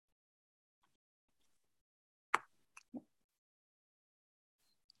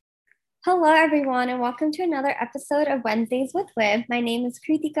Hello, everyone, and welcome to another episode of Wednesdays with Wib. My name is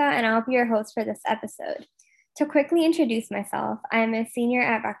Kritika, and I'll be your host for this episode. To quickly introduce myself, I am a senior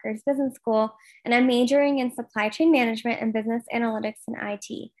at Rutgers Business School, and I'm majoring in supply chain management and business analytics and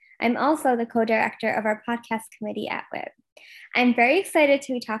IT. I'm also the co-director of our podcast committee at Wib. I'm very excited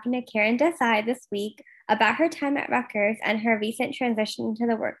to be talking to Karen Desai this week about her time at Rutgers and her recent transition into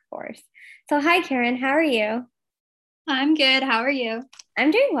the workforce. So hi, Karen, how are you? I'm good. How are you? I'm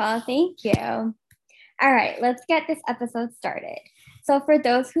doing well, thank you. All right, let's get this episode started. So for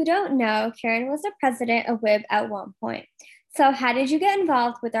those who don't know, Karen was the president of WIB at one point. So how did you get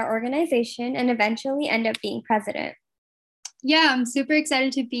involved with our organization and eventually end up being president? Yeah, I'm super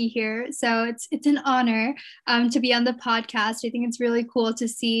excited to be here. So it's an honor to be on the podcast. I think it's really cool to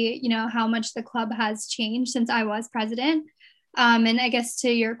see, how much the club has changed since I was president. And I guess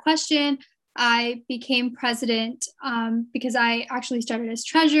to your question, I became president because I actually started as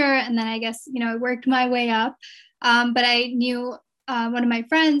treasurer, and then I guess, I worked my way up. But I knew one of my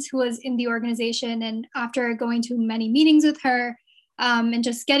friends who was in the organization, and after going to many meetings with her and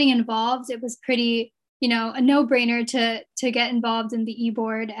just getting involved, it was pretty a no-brainer to get involved in the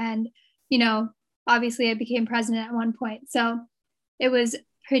e-board. And, obviously I became president at one point. So it was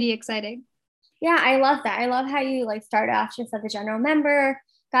pretty exciting. Yeah, I love that. I love how you started off just as a general member,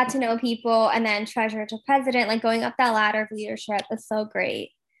 got to know people, and then treasurer to president, going up that ladder of leadership is so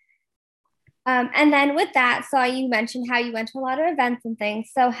great. And then with that, so you mentioned how you went to a lot of events and things.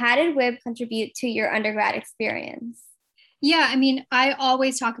 So how did WIB contribute to your undergrad experience? Yeah, I mean, I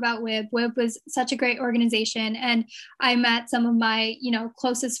always talk about WIB. WIB was such a great organization, and I met some of my,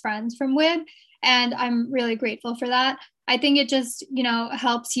 closest friends from WIB, and I'm really grateful for that. I think it just,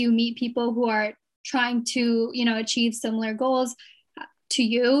 helps you meet people who are trying to, achieve similar goals to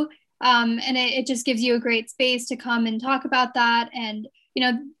you. And it just gives you a great space to come and talk about that. And,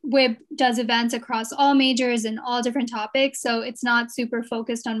 WIB does events across all majors and all different topics. So it's not super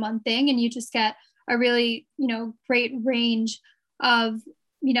focused on one thing, and you just get a really, great range of,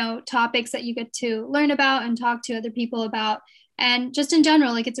 topics that you get to learn about and talk to other people about. And just in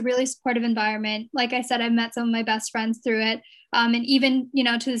general, it's a really supportive environment. Like I said, I've met some of my best friends through it. And even,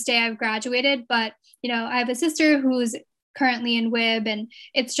 to this day I've graduated, but, I have a sister who's currently in WIB, and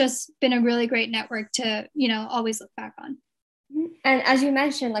it's just been a really great network to, always look back on. And as you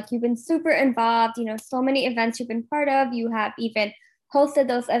mentioned, you've been super involved, so many events you've been part of, you have even hosted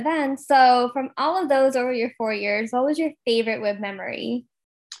those events. So from all of those over your 4 years, what was your favorite WIB memory?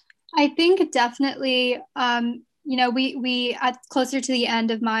 I think definitely, we at closer to the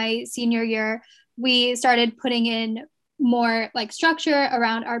end of my senior year, we started putting in more structure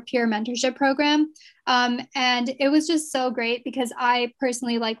around our peer mentorship program. And it was just so great because I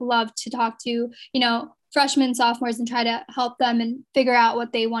personally love to talk to, freshmen, sophomores, and try to help them and figure out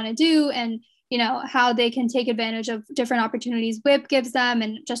what they want to do, and how they can take advantage of different opportunities WIB gives them,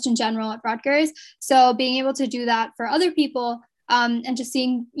 and just in general at Rutgers. So being able to do that for other people, and just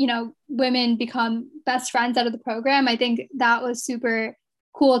seeing, women become best friends out of the program, I think that was super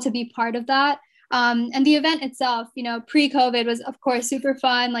cool to be part of that. And the event itself, pre-COVID was, of course, super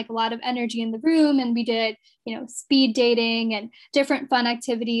fun, a lot of energy in the room. And we did, speed dating and different fun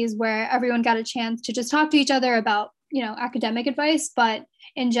activities where everyone got a chance to just talk to each other about, academic advice, but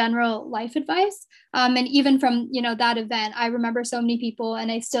in general, life advice. And even from, that event, I remember so many people,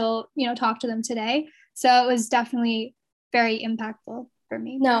 and I still, talk to them today. So it was definitely very impactful for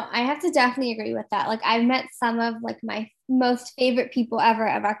me. No, I have to definitely agree with that. I've met some of my most favorite people ever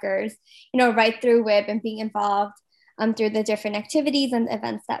at Rutgers, right through WIB and being involved through the different activities and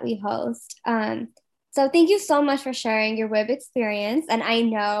events that we host. So thank you so much for sharing your WIB experience. And I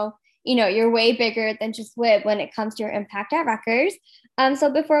know, you're way bigger than just WIB when it comes to your impact at Rutgers.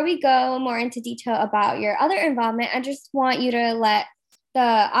 So before we go more into detail about your other involvement, I just want you to let the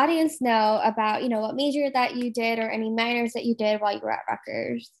audience know about, what major that you did or any minors that you did while you were at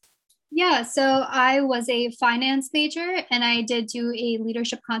Rutgers. Yeah, so I was a finance major, and I did do a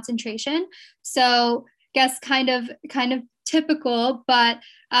leadership concentration. So guess kind of typical, but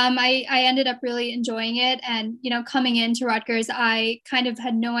I ended up really enjoying it. And coming into Rutgers, I kind of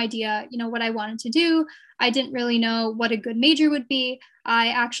had no idea what I wanted to do. I didn't really know what a good major would be. I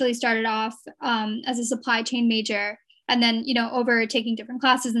actually started off as a supply chain major, and then over taking different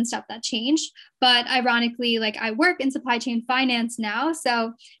classes and stuff, that changed. But ironically, I work in supply chain finance now,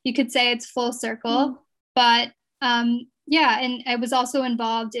 so you could say it's full circle. But yeah, and I was also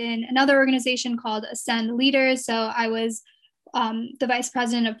involved in another organization called Ascend Leaders. So I was the vice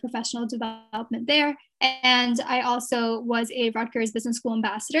president of professional development there, and I also was a Rutgers Business School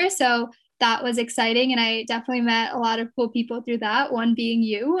ambassador. So that was exciting. And I definitely met a lot of cool people through that, one being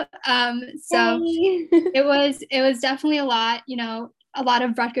you. So it was definitely a lot, a lot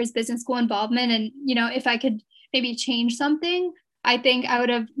of Rutgers Business School involvement. And, if I could maybe change something, I think I would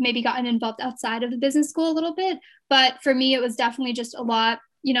have maybe gotten involved outside of the business school a little bit. But for me, it was definitely just a lot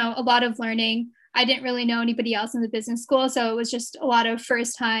of learning. I didn't really know anybody else in the business school. So it was just a lot of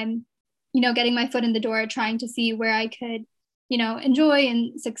first time, getting my foot in the door, trying to see where I could, enjoy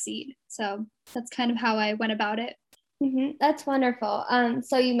and succeed. So that's kind of how I went about it. Mm-hmm. That's wonderful.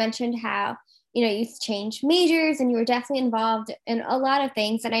 So you mentioned how, you changed majors and you were definitely involved in a lot of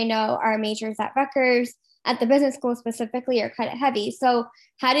things. And I know our majors at Rutgers, at the business school specifically, are kind of heavy. So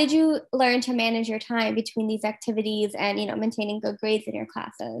how did you learn to manage your time between these activities and, maintaining good grades in your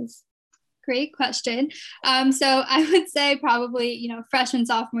classes? Great question. So I would say probably, freshman,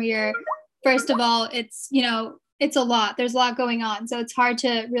 sophomore year, first of all, it's a lot. There's a lot going on. So it's hard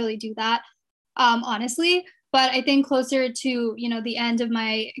to really do that, honestly. But I think closer to, the end of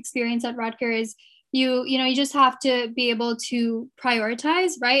my experience at Rutgers, you just have to be able to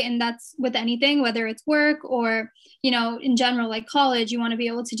prioritize, right? And that's with anything, whether it's work or, in general, like college, you want to be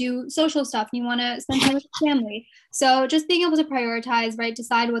able to do social stuff and you want to spend time with your family. So just being able to prioritize, right?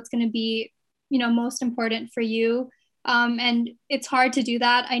 Decide what's going to be, most important for you. And it's hard to do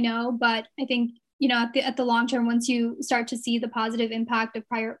that, I know, but I think, at the long term, once you start to see the positive impact of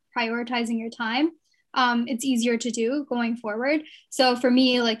prioritizing your time, it's easier to do going forward. So for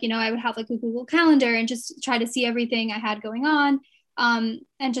me, I would have like a Google Calendar and just try to see everything I had going on,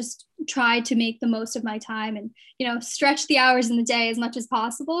 and just try to make the most of my time and, stretch the hours in the day as much as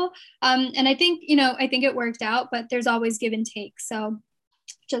possible. And I think it worked out, but there's always give and take. So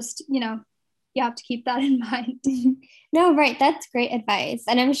just, you have to keep that in mind. No, right. That's great advice.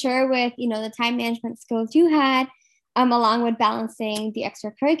 And I'm sure with, the time management skills you had, along with balancing the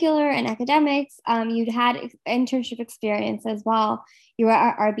extracurricular and academics, you'd had internship experience as well. You were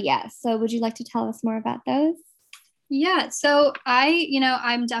at RBS. So would you like to tell us more about those? Yeah. So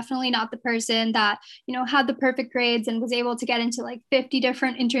I'm definitely not the person that, had the perfect grades and was able to get into like 50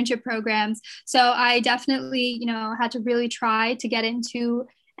 different internship programs. So I definitely, had to really try to get into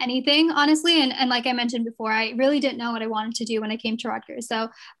anything, honestly. And like I mentioned before, I really didn't know what I wanted to do when I came to Rutgers. So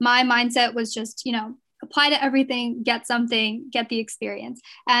my mindset was just, apply to everything, get something, get the experience.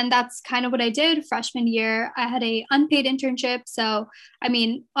 And that's kind of what I did freshman year. I had a unpaid internship. So, I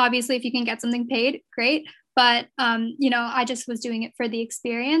mean, obviously if you can get something paid, great. But, I just was doing it for the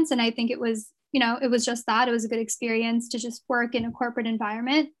experience. And I think it was just that. It was a good experience to just work in a corporate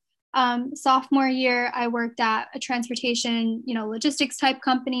environment. Sophomore year, I worked at a transportation, logistics type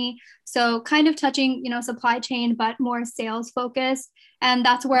company. So kind of touching, supply chain, but more sales focused. And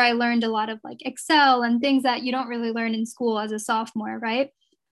that's where I learned a lot of like Excel and things that you don't really learn in school as a sophomore, right?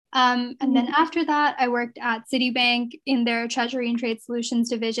 And then after that, I worked at Citibank in their Treasury and Trade Solutions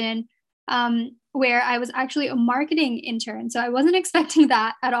division, where I was actually a marketing intern. So I wasn't expecting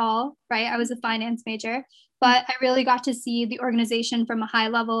that at all, right? I was a finance major, but I really got to see the organization from a high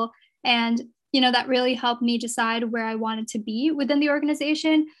level. And, that really helped me decide where I wanted to be within the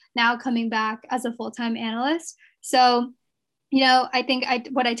organization, now coming back as a full-time analyst. So, I think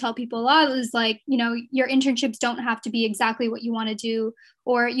what I tell people a lot is like, your internships don't have to be exactly what you want to do,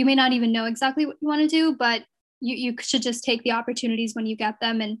 or you may not even know exactly what you want to do, but you should just take the opportunities when you get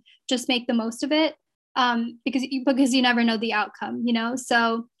them and just make the most of it, because you never know the outcome,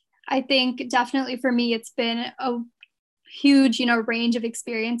 So I think definitely for me, it's been a huge, range of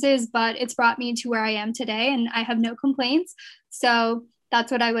experiences, but it's brought me to where I am today and I have no complaints. So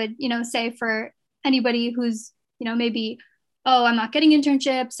that's what I would, say for anybody who's, maybe, oh, I'm not getting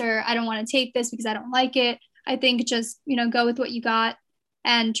internships or I don't want to take this because I don't like it. I think just, go with what you got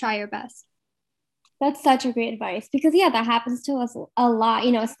and try your best. That's such a great advice because that happens to us a lot,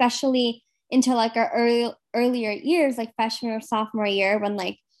 especially into like our earlier years, like freshman or sophomore year, when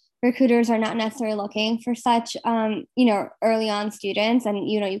like recruiters are not necessarily looking for such, early on students, and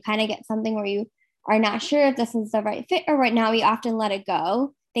you kind of get something where you are not sure if this is the right fit, or right now we often let it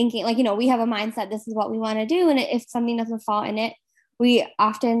go, thinking like we have a mindset, this is what we want to do, and if something doesn't fall in it, we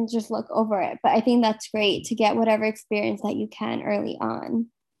often just look over it. But I think that's great to get whatever experience that you can early on.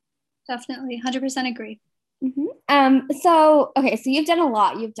 Definitely, 100% agree. So you've done a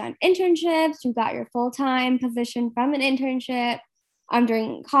lot. You've done internships. You got your full-time position from an internship.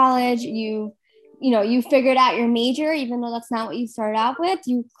 During college, you figured out your major, even though that's not what you started out with.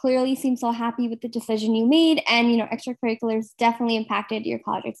 You clearly seem so happy with the decision you made, and extracurriculars definitely impacted your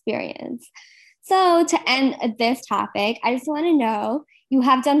college experience. So to end this topic, I just want to know, you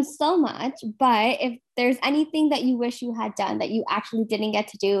have done so much, but if there's anything that you wish you had done that you actually didn't get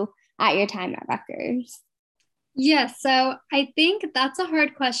to do at your time at Rutgers? Yeah, so I think that's a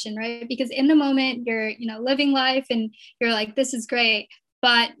hard question, right? Because in the moment you're, living life and you're like, this is great.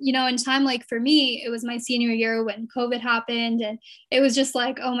 But, in time, like for me, it was my senior year when COVID happened. And it was just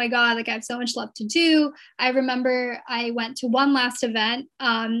like, oh my God, like I have so much left to do. I remember I went to one last event,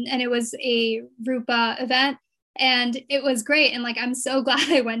 and it was a Rupa event. And it was great. And like, I'm so glad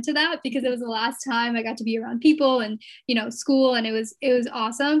I went to that because it was the last time I got to be around people and, school. And it was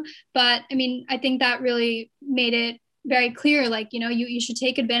awesome. But I mean, I think that really made it very clear, like, you should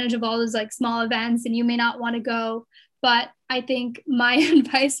take advantage of all those like small events and you may not want to go. But I think my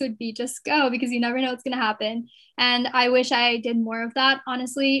advice would be just go because you never know what's going to happen. And I wish I did more of that,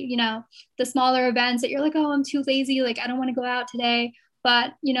 honestly. The smaller events that you're like, oh, I'm too lazy. Like, I don't want to go out today.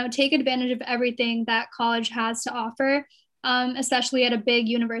 But, take advantage of everything that college has to offer, especially at a big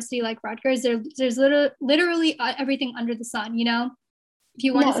university like Rutgers. There's literally everything under the sun, If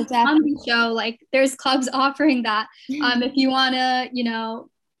you want to see a comedy show, like there's clubs offering that. If you want to,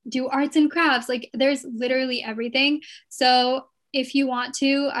 do arts and crafts, like there's literally everything. So if you want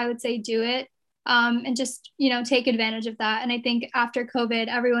to, I would say do it, and just, take advantage of that. And I think after COVID,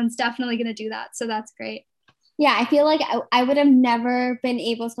 everyone's definitely going to do that. So that's great. Yeah, I feel like I would have never been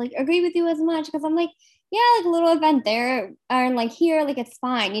able to like agree with you as much because I'm like, yeah, like a little event there or like here, like it's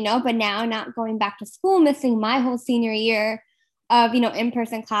fine, But now not going back to school, missing my whole senior year of,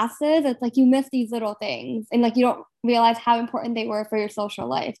 in-person classes, it's like you miss these little things and like you don't realize how important they were for your social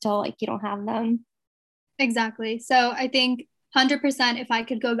life till like you don't have them. Exactly. So I think 100% if I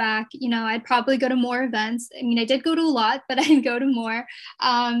could go back, I'd probably go to more events. I mean, I did go to a lot, but I'd go to more.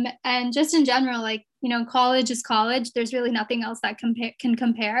 And just in general, like, college is college. There's really nothing else that can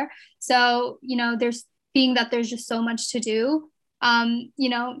compare. So, there's being that there's just so much to do. And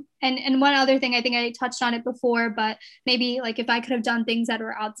one other thing, I think I touched on it before, but maybe like if I could have done things that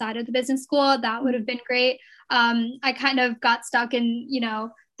were outside of the business school, that would have been great. I kind of got stuck in,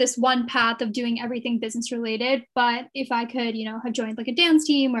 this one path of doing everything business related. But if I could, have joined like a dance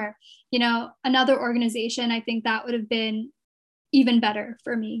team or, another organization, I think that would have been even better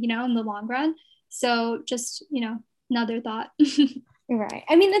for me, in the long run. So just, another thought. Right.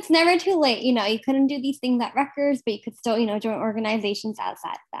 I mean, it's never too late. You couldn't do these things at Rutgers, but you could still, join organizations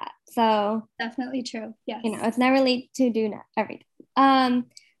outside of that. So definitely true. Yes. It's never late to do everything.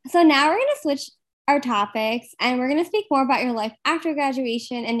 So now we're going to switch our topics and we're going to speak more about your life after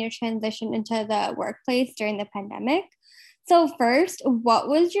graduation and your transition into the workplace during the pandemic. So first, what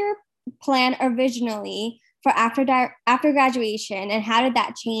was your plan originally for after graduation and how did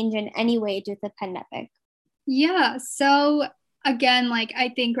that change in any way due to the pandemic? Yeah, so again, like I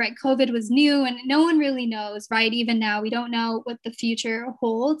think, right, COVID was new and no one really knows, right? Even now, we don't know what the future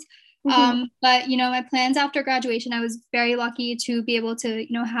holds. But, my plans after graduation, I was very lucky to be able to,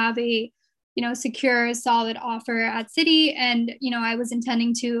 have a, secure, solid offer at Citi. And, I was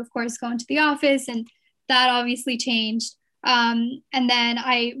intending to, of course, go into the office and that obviously changed. And then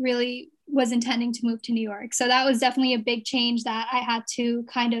I really was intending to move to New York. So that was definitely a big change that I had to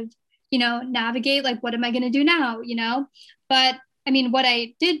kind of, navigate, like, what am I going to do now, But I mean, what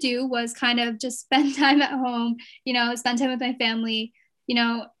I did do was kind of just spend time at home, spend time with my family,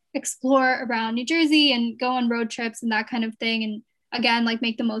 explore around New Jersey and go on road trips and that kind of thing. And again, like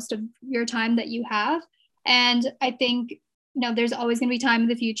make the most of your time that you have. And I think, there's always going to be time in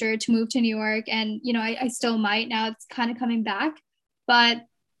the future to move to New York. And, I still might now it's kind of coming back, but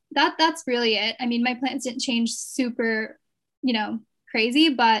that's really it. I mean, my plans didn't change super, crazy,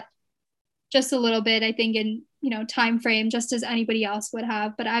 but just a little bit, I think, in time frame, just as anybody else would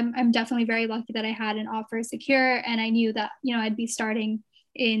have. But I'm definitely very lucky that I had an offer secure, and I knew that I'd be starting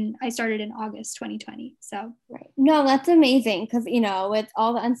I started in August 2020. So right. No, that's amazing because with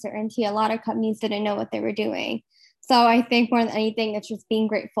all the uncertainty, a lot of companies didn't know what they were doing. So I think more than anything, it's just being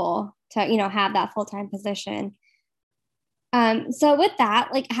grateful to have that full-time position. So with that,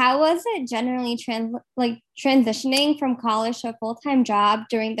 like, how was it generally transitioning from college to a full-time job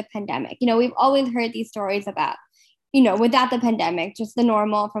during the pandemic? We've always heard these stories about, without the pandemic, just the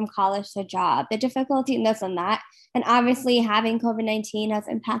normal from college to job, the difficulty in this and that. And obviously having COVID-19 has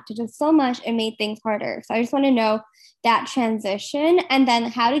impacted us so much and made things harder. So I just want to know that transition. And then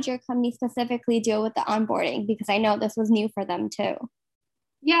how did your company specifically deal with the onboarding? Because I know this was new for them too.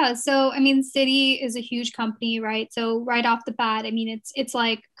 Yeah, so I mean, Citi is a huge company, right? So right off the bat, I mean, it's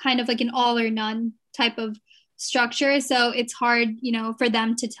like kind of like an all or none type of structure. So it's hard, for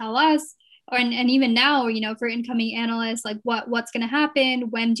them to tell us, or and even now, for incoming analysts, like what's going to happen,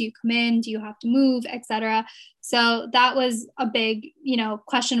 when do you come in, do you have to move, etc. So that was a big,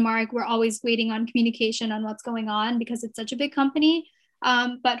 question mark. We're always waiting on communication on what's going on because it's such a big company.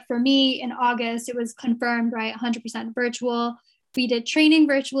 But for me in August, it was confirmed, right, 100% virtual. We did training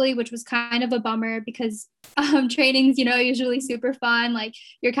virtually, which was kind of a bummer because training's, usually super fun. Like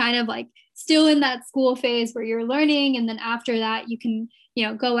you're kind of like still in that school phase where you're learning. And then after that, you can,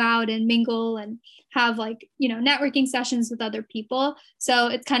 go out and mingle and have like, networking sessions with other people. So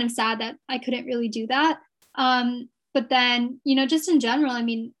it's kind of sad that I couldn't really do that. But then, just in general, I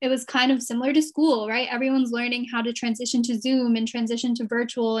mean, it was kind of similar to school, right? Everyone's learning how to transition to Zoom and transition to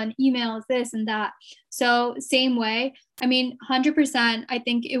virtual and emails, this and that. So same way, I mean, 100%, I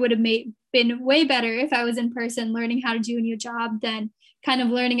think it would have been way better if I was in person learning how to do a new job than kind of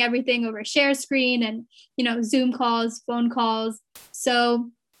learning everything over share screen and, Zoom calls, phone calls. So,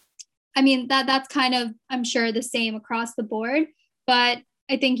 I mean, that's kind of, I'm sure, the same across the board. But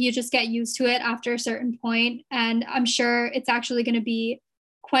I think you just get used to it after a certain point. And I'm sure it's actually going to be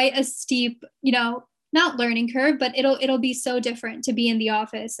quite a steep, not learning curve, but it'll be so different to be in the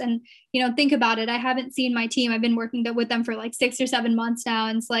office. And, think about it. I haven't seen my team. I've been working with them for like 6 or 7 months now.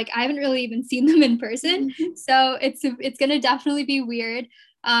 And it's like, I haven't really even seen them in person. Mm-hmm. So it's going to definitely be weird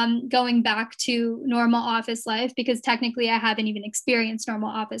going back to normal office life, because technically I haven't even experienced normal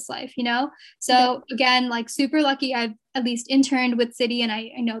office life, So again, like super lucky I've at least interned with Citi, and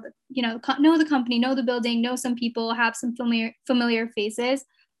I know that, know the company, know the building, know some people, have some familiar faces.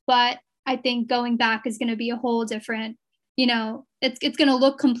 But I think going back is going to be a whole different, it's going to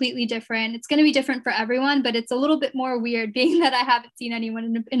look completely different. It's going to be different for everyone, but it's a little bit more weird being that I haven't seen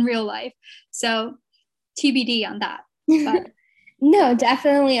anyone in real life. So TBD on that. But no,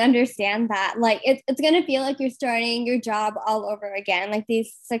 definitely understand that. Like it's going to feel like you're starting your job all over again. Like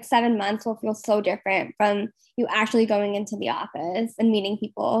these 6-7 months will feel so different from you actually going into the office and meeting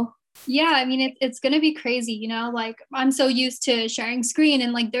people. Yeah, I mean, it's going to be crazy, like I'm so used to sharing screen,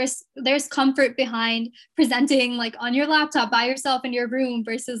 and like there's comfort behind presenting like on your laptop by yourself in your room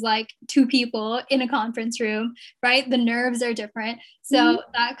versus like 2 people in a conference room, right? The nerves are different. So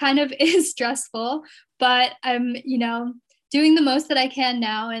that kind of is stressful, but I'm, doing the most that I can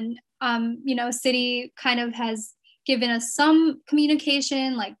now. And, Citi kind of has given us some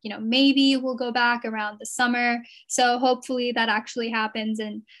communication, like, maybe we'll go back around the summer. So hopefully that actually happens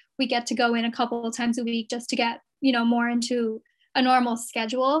and we get to go in a couple of times a week just to get, more into a normal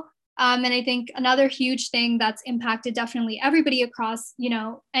schedule. And I think another huge thing that's impacted definitely everybody across,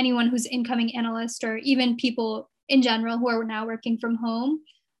 anyone who's incoming analyst or even people in general who are now working from home.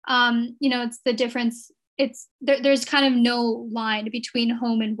 It's the difference. There's kind of no line between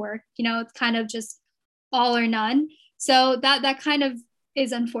home and work, it's kind of just all or none. So that kind of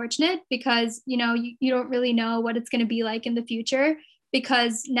is unfortunate because, you don't really know what it's going to be like in the future,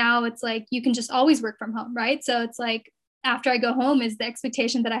 because now it's like you can just always work from home, right? So it's like after I go home is the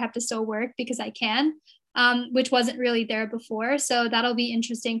expectation that I have to still work because I can, which wasn't really there before. So that'll be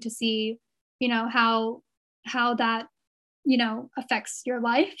interesting to see, how that, affects your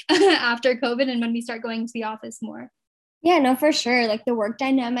life after COVID and when we start going to the office more. Yeah, no, for sure. Like the work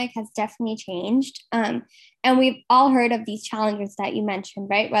dynamic has definitely changed. And we've all heard of these challenges that you mentioned,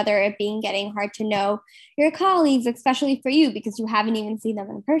 right? Whether it being getting hard to know your colleagues, especially for you, because you haven't even seen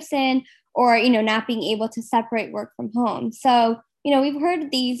them in person, or, not being able to separate work from home. So, we've heard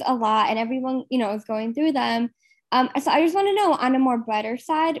these a lot and everyone, is going through them. So I just want to know, on a more brighter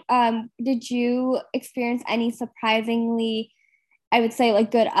side, did you experience any surprisingly, I would say,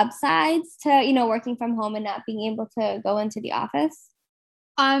 like good upsides to, working from home and not being able to go into the office?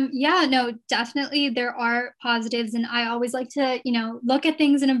 Yeah, no, definitely there are positives, and I always like to, look at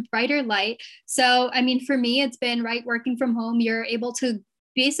things in a brighter light. So, I mean, for me, it's been right working from home. You're able to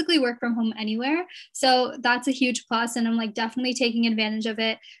basically work from home anywhere. So that's a huge plus, and I'm like definitely taking advantage of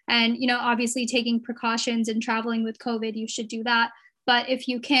it. And, obviously taking precautions and traveling with COVID, you should do that. But if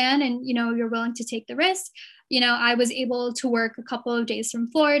you can, and, you're willing to take the risk, I was able to work a couple of days from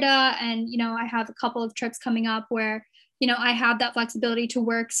Florida, and, I have a couple of trips coming up where, I have that flexibility to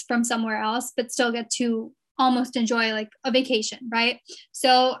work from somewhere else, but still get to almost enjoy like a vacation, right?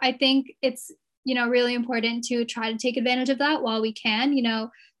 So I think it's, really important to try to take advantage of that while we can,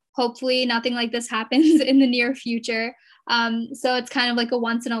 hopefully nothing like this happens in the near future. So it's kind of like a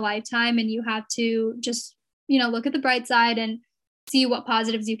once in a lifetime, and you have to just, look at the bright side and see what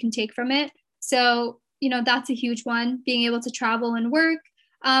positives you can take from it. So, that's a huge one, being able to travel and work.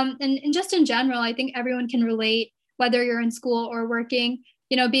 And just in general, I think everyone can relate, whether you're in school or working,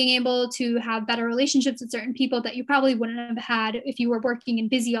 being able to have better relationships with certain people that you probably wouldn't have had if you were working and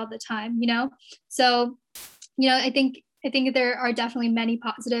busy all the time, So, I think there are definitely many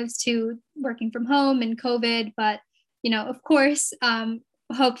positives to working from home and COVID, but, of course,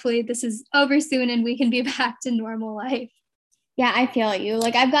 hopefully this is over soon and we can be back to normal life. Yeah, I feel you.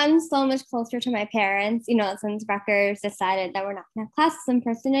 Like I've gotten so much closer to my parents, since Rutgers decided that we're not gonna have classes in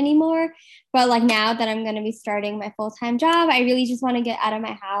person anymore. But like now that I'm gonna be starting my full-time job, I really just want to get out of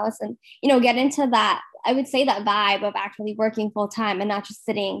my house and, get into that, I would say that vibe of actually working full time and not just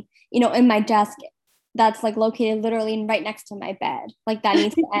sitting, in my desk that's like located literally right next to my bed. Like that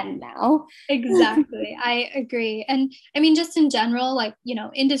needs to end now. Exactly. I agree. And I mean, just in general, like,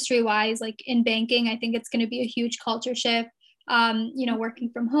 industry wise, like in banking, I think it's going to be a huge culture shift.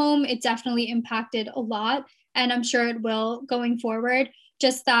 Working from home, it definitely impacted a lot. And I'm sure it will going forward.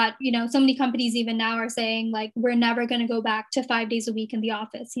 Just that, so many companies even now are saying like, we're never going to go back to 5 days a week in the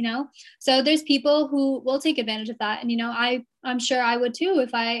office. So there's people who will take advantage of that. And, I'm sure I would too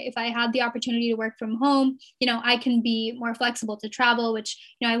if I had the opportunity to work from home. I can be more flexible to travel, which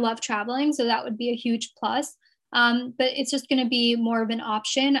I love traveling, so that would be a huge plus. But it's just going to be more of an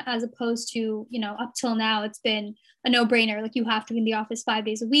option as opposed to up till now it's been a no-brainer. Like you have to be in the office 5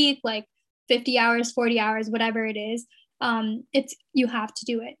 days a week, like 50 hours, 40 hours, whatever it is. It's you have to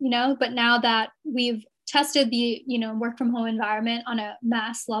do it. But now that we've tested the work from home environment on a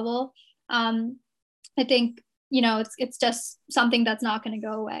mass level, I think it's just something that's not going to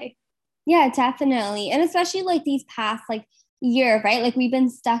go away. Yeah, definitely. And especially like these past like year, right? Like we've been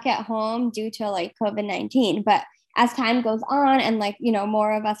stuck at home due to like COVID-19. But as time goes on and like,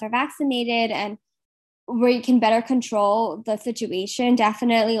 more of us are vaccinated and we can better control the situation,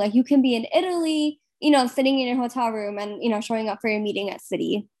 definitely like you can be in Italy, sitting in your hotel room and, showing up for your meeting at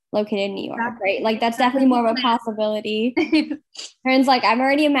Citi located in New York, right? Like that's definitely more of a possibility. Turns like I'm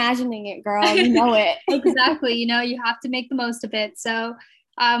already imagining it, girl. You know it. Exactly. You have to make the most of it. So,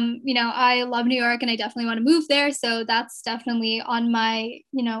 I love New York and I definitely want to move there. So that's definitely on my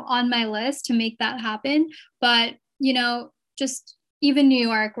list to make that happen. But, just even New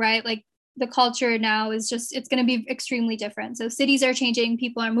York, right? Like the culture now is just, it's going to be extremely different. So cities are changing.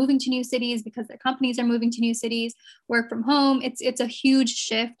 People are moving to new cities because their companies are moving to new cities, work from home. It's a huge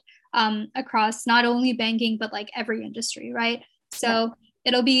shift across not only banking, but like every industry, right? So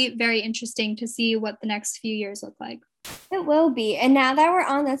it'll be very interesting to see what the next few years look like. It will be. And now that we're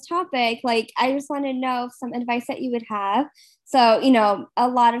on this topic, like I just want to know some advice that you would have. So, a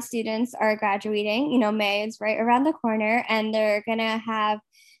lot of students are graduating, May is right around the corner and they're going to have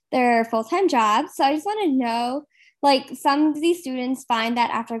their full-time jobs. So I just want to know, like some of these students find that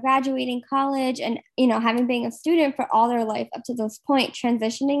after graduating college and, having been a student for all their life up to this point,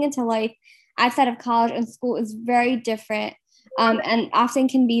 transitioning into life outside of college and school is very different, and often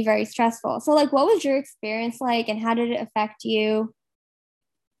can be very stressful. So like, what was your experience like and how did it affect you?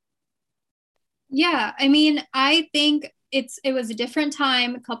 Yeah, I mean, I think it was a different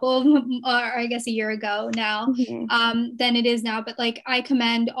time, a couple of or I guess a year ago now, Mhm. than it is now. But like, I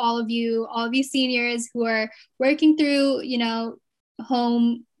commend all of you seniors who are working through,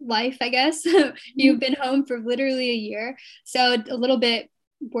 home life. I guess you've been home for literally a year, so a little bit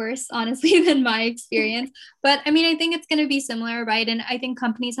worse, honestly, than my experience. But I mean, I think it's going to be similar, right? And I think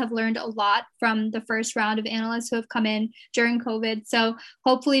companies have learned a lot from the first round of analysts who have come in during COVID. So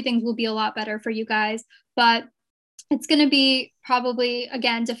hopefully things will be a lot better for you guys. But it's going to be probably,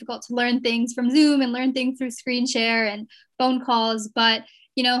 again, difficult to learn things from Zoom and learn things through screen share and phone calls. But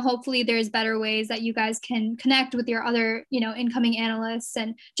hopefully there's better ways that you guys can connect with your other, incoming analysts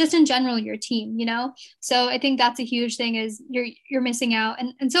and just in general your team. So I think that's a huge thing is you're missing out,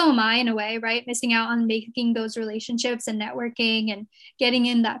 and so am I in a way, right? Missing out on making those relationships and networking and getting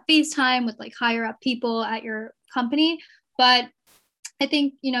in that FaceTime with like higher up people at your company. But I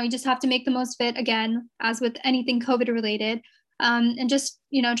think, you just have to make the most of it again, as with anything COVID related, and just,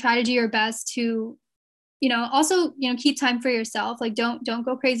 try to do your best to, also, keep time for yourself. Like don't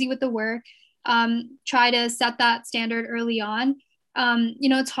go crazy with the work. Try to set that standard early on.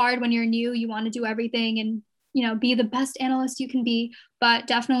 It's hard when you're new, you want to do everything and, be the best analyst you can be, but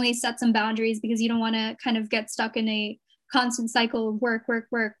definitely set some boundaries because you don't want to kind of get stuck in a constant cycle of work, work,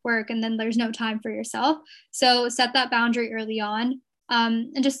 work, work, and then there's no time for yourself. So set that boundary early on,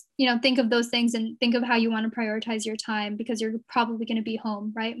 and just think of those things and think of how you want to prioritize your time because you're probably going to be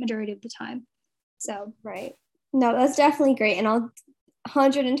home, right, majority of the time. So Right. No, that's definitely great. And I'll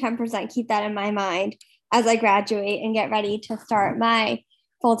 110% keep that in my mind as I graduate and get ready to start my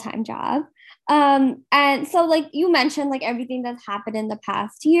full-time job. And so like you mentioned like everything that's happened in the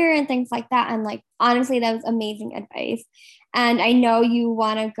past year and things like that. And like honestly, that was amazing advice. And I know you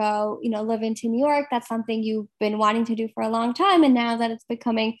want to go, live into New York. That's something you've been wanting to do for a long time. And now that it's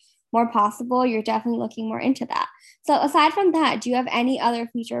becoming more possible, you're definitely looking more into that. So aside from that, do you have any other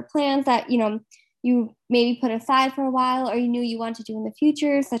future plans that, you maybe put aside for a while or you knew you want to do in the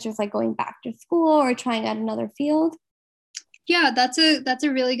future, such as like going back to school or trying out another field? Yeah, that's a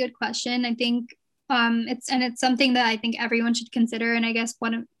really good question. I think it's something that I think everyone should consider. And I guess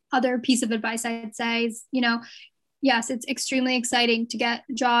other piece of advice I'd say is, yes, it's extremely exciting to get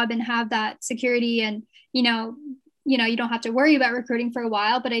a job and have that security, and you know, you don't have to worry about recruiting for a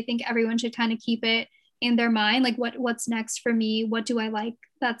while, but I think everyone should kind of keep it in their mind, like what's next for me? What do I like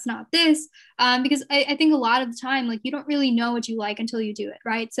that's not this? Because I think a lot of the time, like, you don't really know what you like until you do it,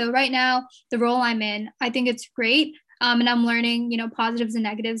 right? So right now, the role I'm in, I think it's great. And I'm learning, positives and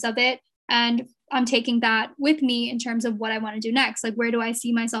negatives of it. And I'm taking that with me in terms of what I want to do next. Like, where do I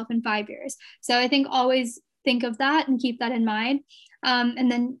see myself in 5 years? So I think always think of that and keep that in mind.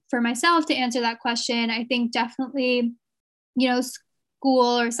 And then for myself to answer that question, I think definitely,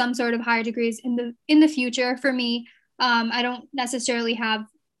 school or some sort of higher degrees in the future for me. I don't necessarily have,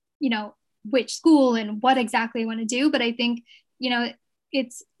 which school and what exactly I want to do, but I think,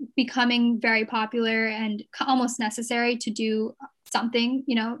 it's becoming very popular and almost necessary to do something,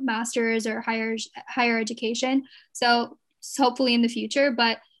 master's or higher education. So hopefully in the future,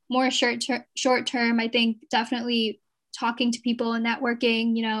 but more short term, I think definitely talking to people and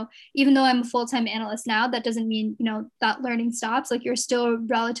networking, even though I'm a full-time analyst now, that doesn't mean, that learning stops. Like, you're still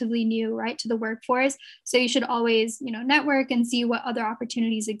relatively new, right, to the workforce. So you should always, network and see what other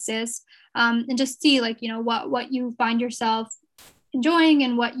opportunities exist, and just see, like, what you find yourself enjoying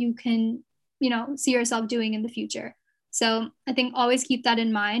and what you can, see yourself doing in the future. So I think always keep that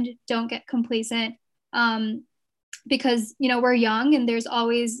in mind. Don't get complacent, because, we're young and there's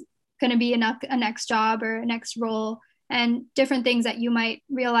always going to be a next job or a next role and different things that you might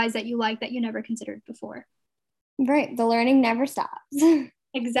realize that you like that you never considered before. Right. The learning never stops.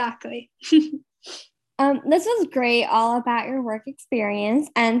 Exactly. This was great, all about your work experience.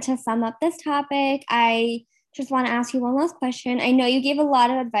 And to sum up this topic, I just want to ask you one last question. I know you gave a lot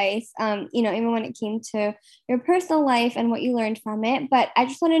of advice, even when it came to your personal life and what you learned from it. But I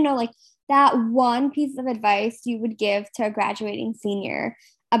just want to know, like, that one piece of advice you would give to a graduating senior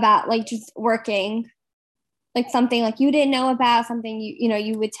about, like, just working, like something like you didn't know about, something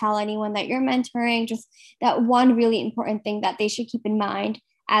you would tell anyone that you're mentoring, just that one really important thing that they should keep in mind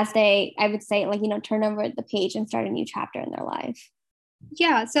as they, I would say, like, turn over the page and start a new chapter in their life.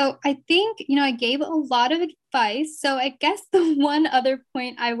 Yeah, so I think, I gave a lot of advice. So I guess the one other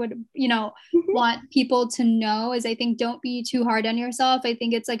point I would, want people to know is, I think, don't be too hard on yourself. I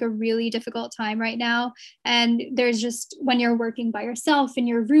think it's like a really difficult time right now. And there's just, when you're working by yourself in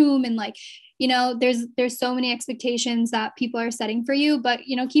your room, and like, there's so many expectations that people are setting for you. But,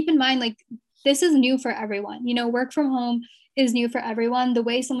 keep in mind, like, this is new for everyone. Work from home is new for everyone. The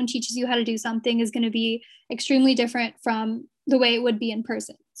way someone teaches you how to do something is going to be extremely different from the way it would be in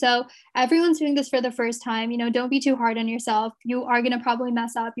person. So everyone's doing this for the first time. Don't be too hard on yourself. You are going to probably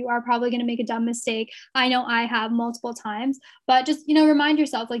mess up. You are probably going to make a dumb mistake. I know I have multiple times, but just, remind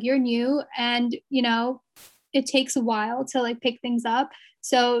yourself, like, you're new, and, it takes a while to, like, pick things up.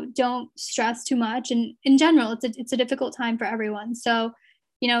 So don't stress too much. And in general, it's a difficult time for everyone. So,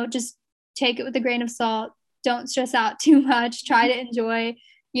 just take it with a grain of salt. Don't stress out too much. Try to enjoy,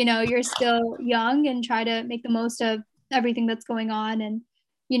 you're still young, and try to make the most of everything that's going on, and,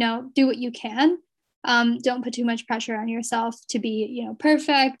 do what you can. Don't put too much pressure on yourself to be,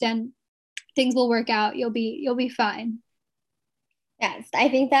 perfect, and things will work out. You'll be fine. Yes, I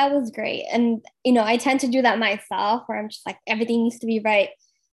think that was great. And, I tend to do that myself, where I'm just like, everything needs to be right,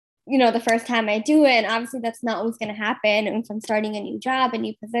 the first time I do it. And obviously that's not always going to happen if I'm starting a new job, a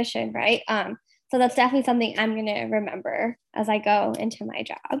new position, right? So that's definitely something I'm going to remember as I go into my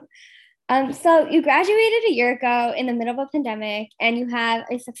job. So you graduated a year ago in the middle of a pandemic, and you have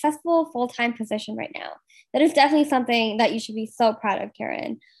a successful full-time position right now. That is definitely something that you should be so proud of,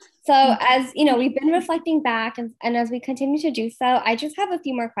 Karen. So as we've been reflecting back, and as we continue to do so, I just have a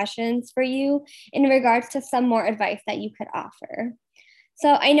few more questions for you in regards to some more advice that you could offer.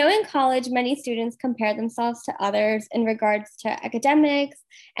 So I know in college, many students compare themselves to others in regards to academics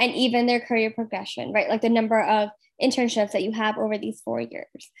and even their career progression, right? Like the number of internships that you have over these 4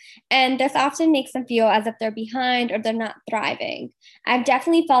 years. And this often makes them feel as if they're behind or they're not thriving. I've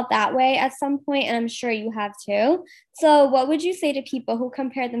definitely felt that way at some point, and I'm sure you have too. So what would you say to people who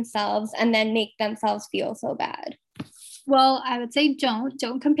compare themselves and then make themselves feel so bad? Well, I would say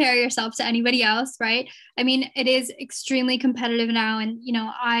don't compare yourself to anybody else, right? I mean, it is extremely competitive now, and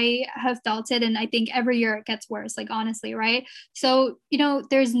I have felt it, and I think every year it gets worse, like, honestly, right? So,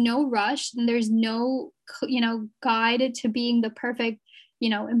 there's no rush, and there's no guide to being the perfect,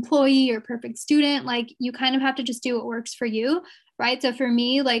 employee or perfect student. Like, you kind of have to just do what works for you, right? So for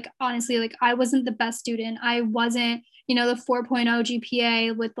me, like, honestly, like, I wasn't the best student. I wasn't, the 4.0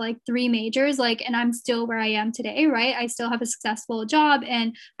 GPA with like 3 majors, like, and I'm still where I am today, right? I still have a successful job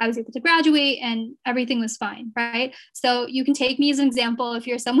and I was able to graduate and everything was fine, right? So you can take me as an example if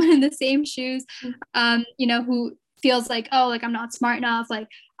you're someone in the same shoes, who feels like, oh, like I'm not smart enough, like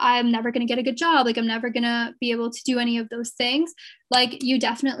I'm never going to get a good job, like I'm never going to be able to do any of those things. Like you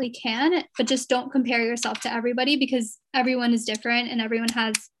definitely can, but just don't compare yourself to everybody because everyone is different and everyone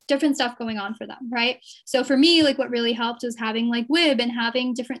has different stuff going on for them, right? So for me, like what really helped was having like WIB and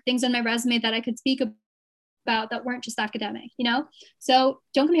having different things on my resume that I could speak about that weren't just academic, So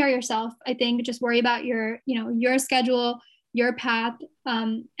don't compare yourself. I think just worry about your schedule, your path.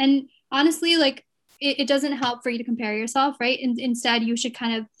 And honestly, like it doesn't help for you to compare yourself, right? And instead you should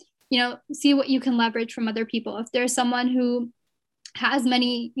kind of, see what you can leverage from other people. If there's someone who has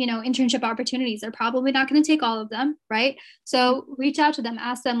many, internship opportunities, they're probably not going to take all of them, right? So reach out to them,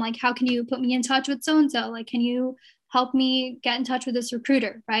 ask them like, how can you put me in touch with so-and-so? Like, can you help me get in touch with this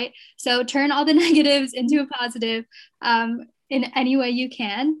recruiter, right? So turn all the negatives into a positive in any way you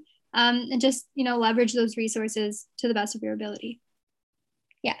can, and just, leverage those resources to the best of your ability.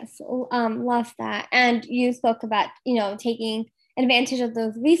 Yes, love that. And you spoke about, taking advantage of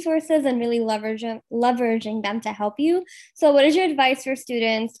those resources and really leveraging them to help you. So what is your advice for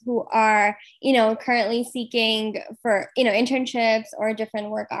students who are, currently seeking for, internships or different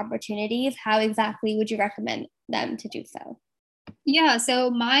work opportunities? How exactly would you recommend them to do so? Yeah,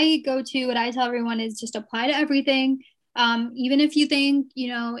 so my go-to, what I tell everyone is just apply to everything. Even if you think,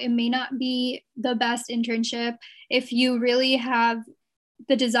 it may not be the best internship, if you really have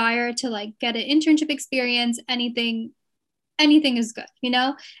the desire to like get an internship experience, anything is good,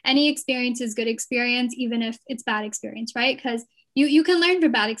 any experience is good experience, even if it's bad experience, right? Because you can learn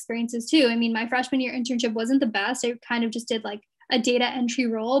from bad experiences too. I mean, my freshman year internship wasn't the best. I kind of just did like a data entry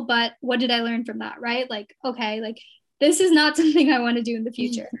role, but what did I learn from that, right? Like, okay, like this is not something I want to do in the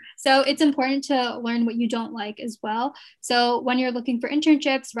future. So it's important to learn what you don't like as well. So when you're looking for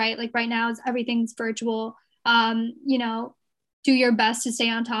internships, right, like right now everything's virtual, do your best to stay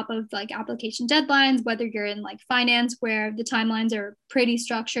on top of like application deadlines, whether you're in like finance where the timelines are pretty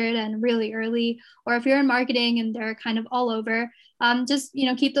structured and really early, or if you're in marketing and they're kind of all over. Just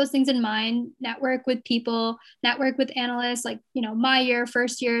keep those things in mind. Network with people, network with analysts. Like my year,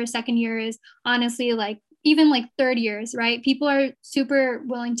 first year, second year is honestly like even like third years, right? People are super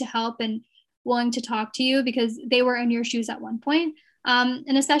willing to help and willing to talk to you because they were in your shoes at one point.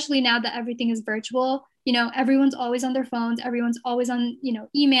 And especially now that everything is virtual, everyone's always on their phones, everyone's always on,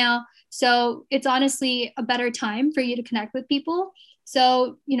 email. So it's honestly a better time for you to connect with people.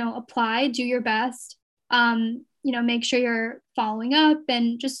 So, apply, do your best, make sure you're following up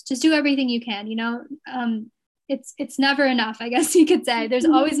and just do everything you can, it's never enough, I guess you could say. There's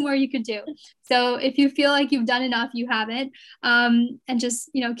always more you could do. So if you feel like you've done enough, you haven't, and just,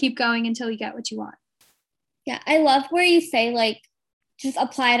 keep going until you get what you want. Yeah, I love where you say like, just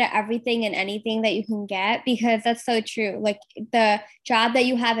apply to everything and anything that you can get, because that's so true. Like the job that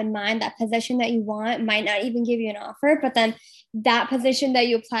you have in mind, that position that you want might not even give you an offer, but then that position that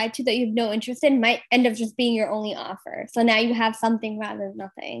you applied to that you have no interest in might end up just being your only offer. So now you have something rather than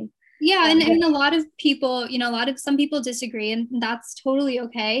nothing. Yeah, and a lot of people, some people disagree, and that's totally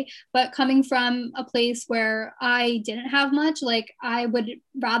okay. But coming from a place where I didn't have much, like I would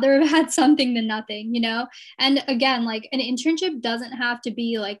rather have had something than nothing, And again, like an internship doesn't have to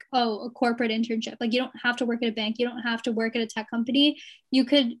be like, oh, a corporate internship. Like you don't have to work at a bank, you don't have to work at a tech company. You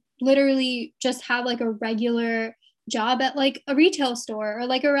could literally just have like a regular job at like a retail store or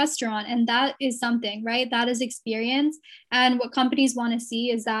like a restaurant, and that is something, right? That is experience. And what companies want to see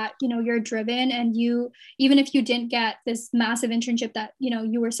is that you're driven, and you, even if you didn't get this massive internship that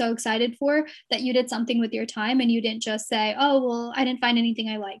you were so excited for, that you did something with your time and you didn't just say, oh well, I didn't find anything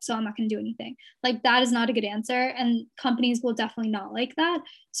I like, so I'm not going to do anything. Like that is not a good answer, and companies will definitely not like that.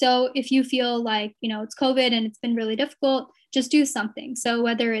 So if you feel like it's COVID and it's been really difficult, just do something. So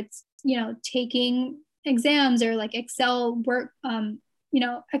whether it's taking exams or like Excel work,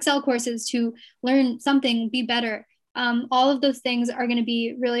 Excel courses to learn something, be better. All of those things are going to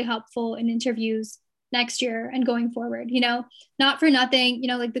be really helpful in interviews next year and going forward. Not for nothing,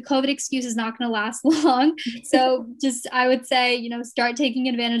 like the COVID excuse is not going to last long. So just, I would say, start taking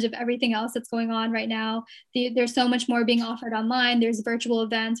advantage of everything else that's going on right now. There's so much more being offered online. There's virtual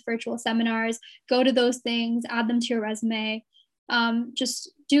events, virtual seminars. Go to those things, add them to your resume.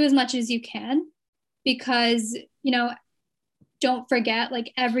 Just do as much as you can, because don't forget,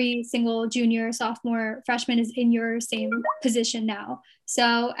 like every single junior, sophomore, freshman is in your same position now.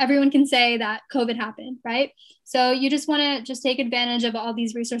 So everyone can say that COVID happened, right? So you just want to just take advantage of all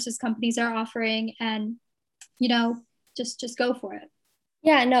these resources companies are offering, and just go for it.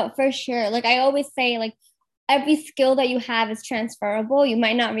 Yeah, no, for sure. Like I always say, like every skill that you have is transferable. You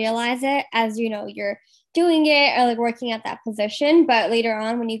might not realize it as you're doing it or like working at that position, but later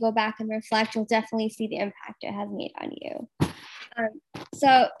on when you go back and reflect, you'll definitely see the impact it has made on you.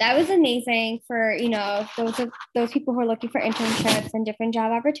 So that was amazing for those people who are looking for internships and different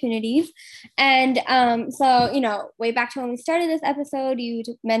job opportunities. And so way back to when we started this episode, you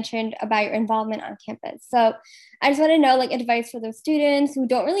mentioned about your involvement on campus. So I just want to know like advice for those students who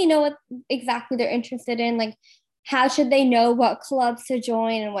don't really know what exactly they're interested in. Like, how should they know what clubs to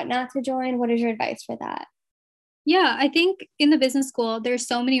join and what not to join? What is your advice for that? Yeah, I think in the business school, there's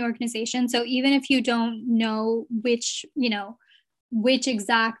so many organizations. So even if you don't know which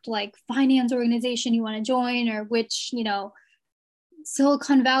exact like finance organization you want to join, or which,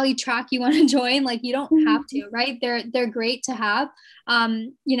 Silicon Valley track you want to join, like you don't have to, right? They're great to have.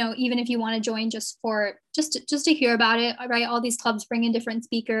 Even if you want to join just to hear about it, right? All these clubs bring in different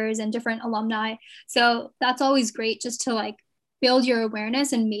speakers and different alumni. So that's always great just to like build your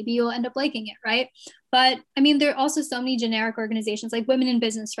awareness, and maybe you'll end up liking it, right? But I mean, there are also so many generic organizations like Women in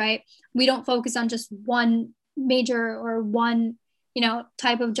Business, right? We don't focus on just one major or one,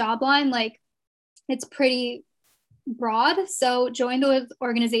 type of job line. Like it's pretty broad. So join those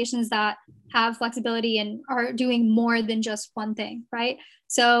organizations that have flexibility and are doing more than just one thing, right?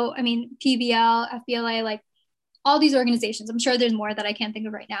 So, I mean, PBL, FBLA, like all these organizations, I'm sure there's more that I can't think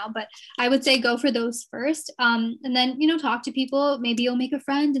of right now, but I would say go for those first. And then, talk to people. Maybe you'll make a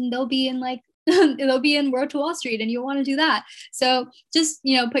friend and they'll be in like, they'll be in Road to Wall Street and you'll want to do that. So just,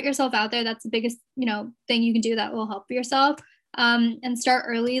 put yourself out there. That's the biggest, thing you can do that will help yourself. And start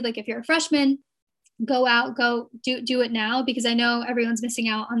early. Like if you're a freshman, go do it now, because I know everyone's missing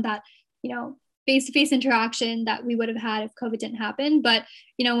out on that, face-to-face interaction that we would have had if COVID didn't happen. But,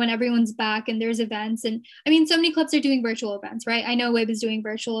 when everyone's back and there's events, and I mean, so many clubs are doing virtual events, right? I know WIB is doing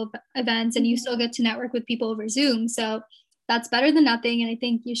virtual events and you still get to network with people over Zoom. So that's better than nothing. And I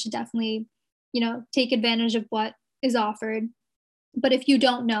think you should definitely, take advantage of what is offered. But if you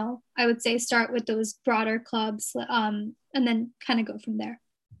don't know, I would say start with those broader clubs, and then kind of go from there.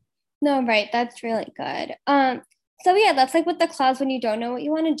 No, right. That's really good. So yeah, that's like with the clubs when you don't know what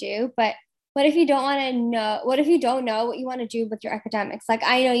you want to do. But what if you don't want to know? What if you don't know what you want to do with your academics? Like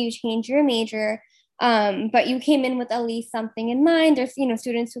I know you changed your major, but you came in with at least something in mind. There's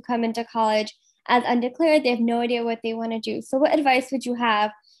students who come into college as undeclared. They have no idea what they want to do. So what advice would you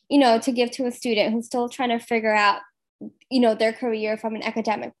have, to give to a student who's still trying to figure out, their career from an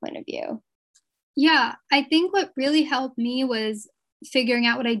academic point of view? Yeah, I think what really helped me was figuring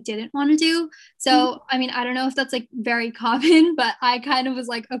out what I didn't want to do. So, I mean, I don't know if that's like very common, but I kind of was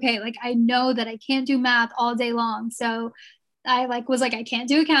like, okay, like I know that I can't do math all day long. So I was like, I can't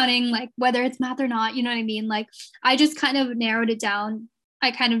do accounting, like whether it's math or not, you know what I mean? Like I just kind of narrowed it down.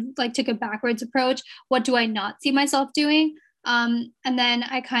 I kind of like took a backwards approach. What do I not see myself doing? And then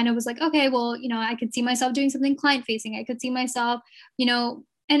I kind of was like, okay, well, I could see myself doing something client facing. I could see myself,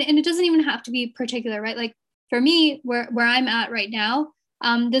 and it doesn't even have to be particular, right? Like for me, where I'm at right now,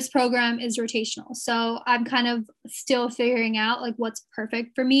 this program is rotational. So I'm kind of still figuring out like what's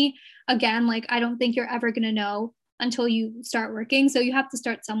perfect for me. Again, like I don't think you're ever going to know until you start working. So you have to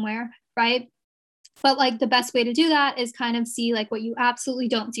start somewhere, right? But like the best way to do that is kind of see like what you absolutely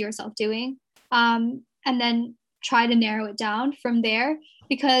don't see yourself doing. And then try to narrow it down from there,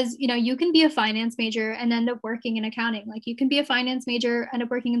 because you can be a finance major and end up working in accounting. Like you can be a finance major, end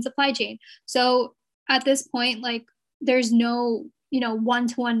up working in supply chain. So at this point, like there's no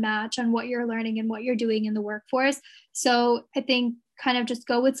one-to-one match on what you're learning and what you're doing in the workforce. So I think kind of just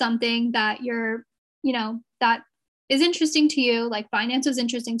go with something that you're that is interesting to you. Like finance was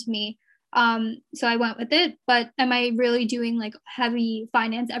interesting to me, so I went with it. But am I really doing like heavy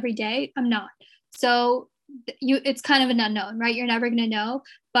finance every day? I'm not. So it's kind of an unknown, right? You're never going to know,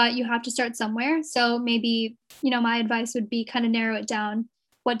 but you have to start somewhere. So maybe my advice would be kind of narrow it down.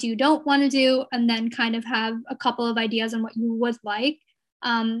 What do you don't want to do? And then kind of have a couple of ideas on what you would like,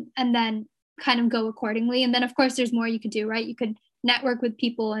 and then kind of go accordingly. And then of course there's more you could do, right? You could network with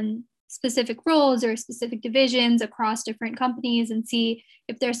people in specific roles or specific divisions across different companies and see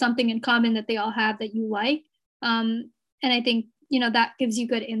if there's something in common that they all have that you like. And I think that gives you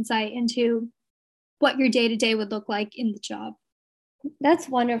good insight into what your day-to-day would look like in the job. That's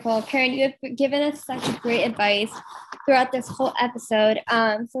wonderful. Karen, you have given us such great advice throughout this whole episode.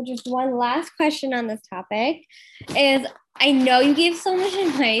 So just one last question on this topic is, I know you gave so much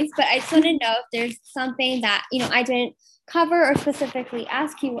advice, but I just want to know if there's something that, I didn't cover or specifically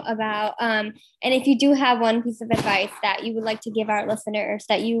ask you about. And if you do have one piece of advice that you would like to give our listeners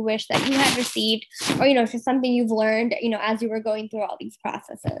that you wish that you had received, or, just something you've learned, as you were going through all these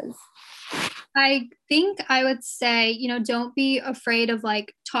processes. I think I would say, don't be afraid of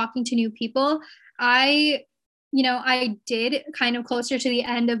like talking to new people. I did kind of closer to the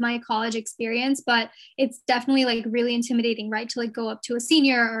end of my college experience, but it's definitely like really intimidating, right? To like go up to a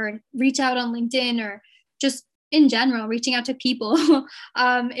senior or reach out on LinkedIn or just in general, reaching out to people.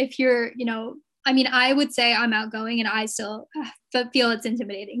 If you're, I would say I'm outgoing and I still feel it's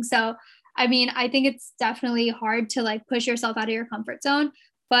intimidating. So, I think it's definitely hard to like push yourself out of your comfort zone,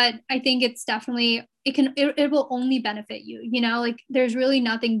 but I think it's definitely it will only benefit you, like there's really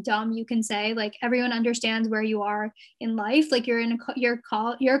nothing dumb you can say. Like everyone understands where you are in life. Like you're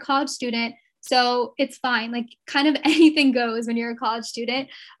a college student, so it's fine. Like kind of anything goes when you're a college student.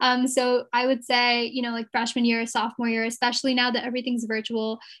 So I would say, like freshman year, sophomore year, especially now that everything's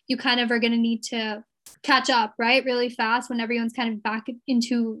virtual, you kind of are going to need to catch up, right? Really fast when everyone's kind of back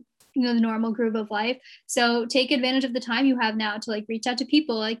into the normal groove of life. So take advantage of the time you have now to like reach out to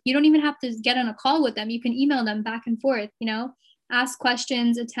people. Like you don't even have to get on a call with them. You can email them back and forth, ask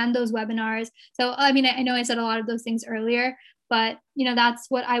questions, attend those webinars. So, I know I said a lot of those things earlier, but that's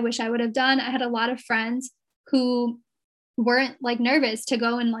what I wish I would have done. I had a lot of friends who weren't like nervous to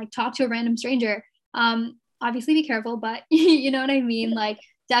go and like talk to a random stranger. Obviously be careful, but you know what I mean? Like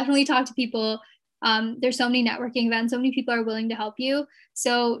definitely talk to people. There's so many networking events, so many people are willing to help you.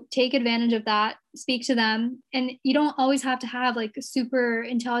 So take advantage of that, speak to them. And you don't always have to have like super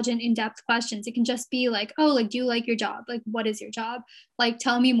intelligent, in-depth questions. It can just be like, oh, like, do you like your job? Like, what is your job? Like,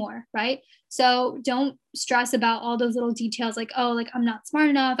 tell me more, right? So don't stress about all those little details like, oh, like I'm not smart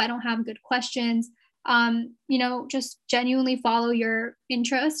enough, I don't have good questions. Just genuinely follow your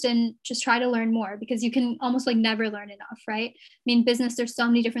interest and just try to learn more, because you can almost like never learn enough, right? Business, there's so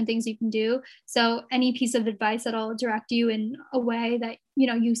many different things you can do. So any piece of advice that'll direct you in a way that,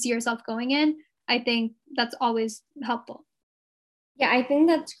 you see yourself going in, I think that's always helpful. Yeah, I think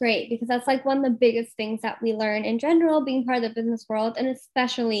that's great, because that's like one of the biggest things that we learn in general, being part of the business world, and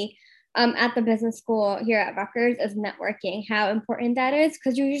especially at the business school here at Rutgers, is networking, how important that is,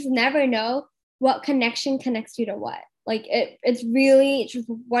 because you just never know what connection connects you to what. Like it's really just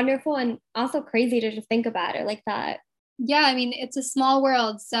wonderful and also crazy to just think about it like that. Yeah, it's a small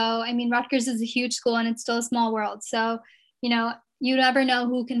world. So, Rutgers is a huge school and it's still a small world. So, you never know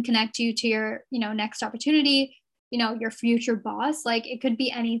who can connect you to your, next opportunity, your future boss. Like it could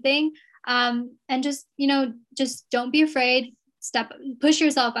be anything. And just don't be afraid. Push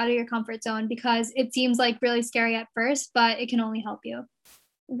yourself out of your comfort zone, because it seems like really scary at first, but it can only help you.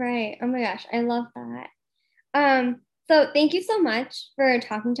 Right. Oh my gosh, I love that. So thank you so much for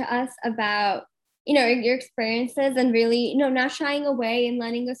talking to us about, your experiences, and really, not shying away and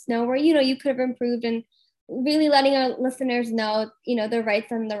letting us know where, you could have improved, and really letting our listeners know, the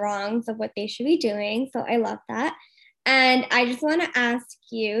rights and the wrongs of what they should be doing. So I love that. And I just want to ask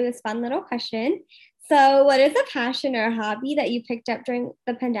you this fun little question. So what is a passion or a hobby that you picked up during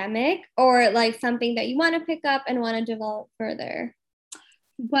the pandemic, or like something that you want to pick up and want to develop further?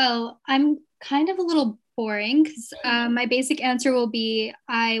 Well, I'm kind of a little boring, because my basic answer will be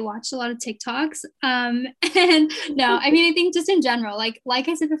I watched a lot of TikToks. And no, I think just in general, like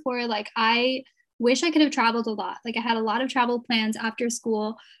I said before, like I wish I could have traveled a lot. Like I had a lot of travel plans after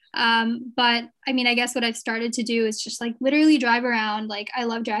school. But I guess what I've started to do is just like literally drive around. Like I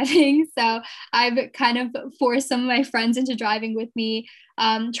love driving. So I've kind of forced some of my friends into driving with me,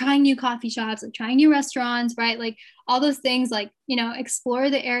 trying new coffee shops, like trying new restaurants, right? Like all those things, like, explore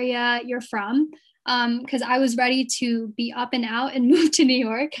the area you're from. Because I was ready to be up and out and move to New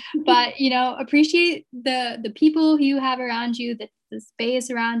York, but appreciate the people you have around you, the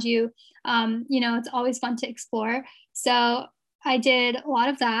space around you. It's always fun to explore. So I did a lot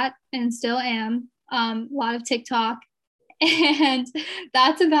of that and still am, a lot of TikTok, and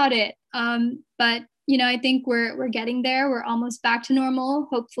that's about it. But I think we're getting there. We're almost back to normal,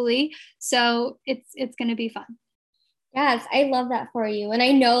 hopefully. So it's going to be fun. Yes, I love that for you. And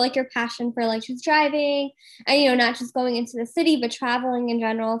I know like your passion for like just driving and, not just going into the city, but traveling in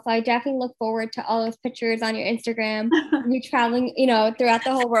general. So I definitely look forward to all those pictures on your Instagram, you traveling, throughout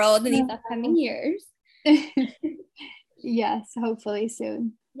the whole world in these upcoming years. Yes, hopefully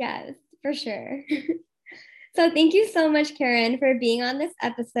soon. Yes, for sure. So thank you so much, Karen, for being on this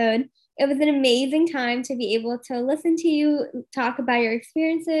episode. It was an amazing time to be able to listen to you talk about your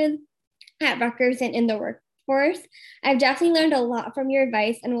experiences at Rutgers and in the workforce. I've definitely learned a lot from your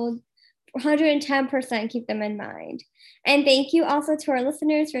advice, and will 110% keep them in mind. And thank you also to our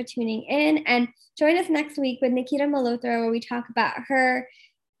listeners for tuning in, and join us next week with Nikita Malhotra, where we talk about her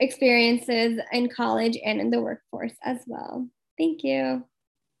experiences in college and in the workforce as well. Thank you.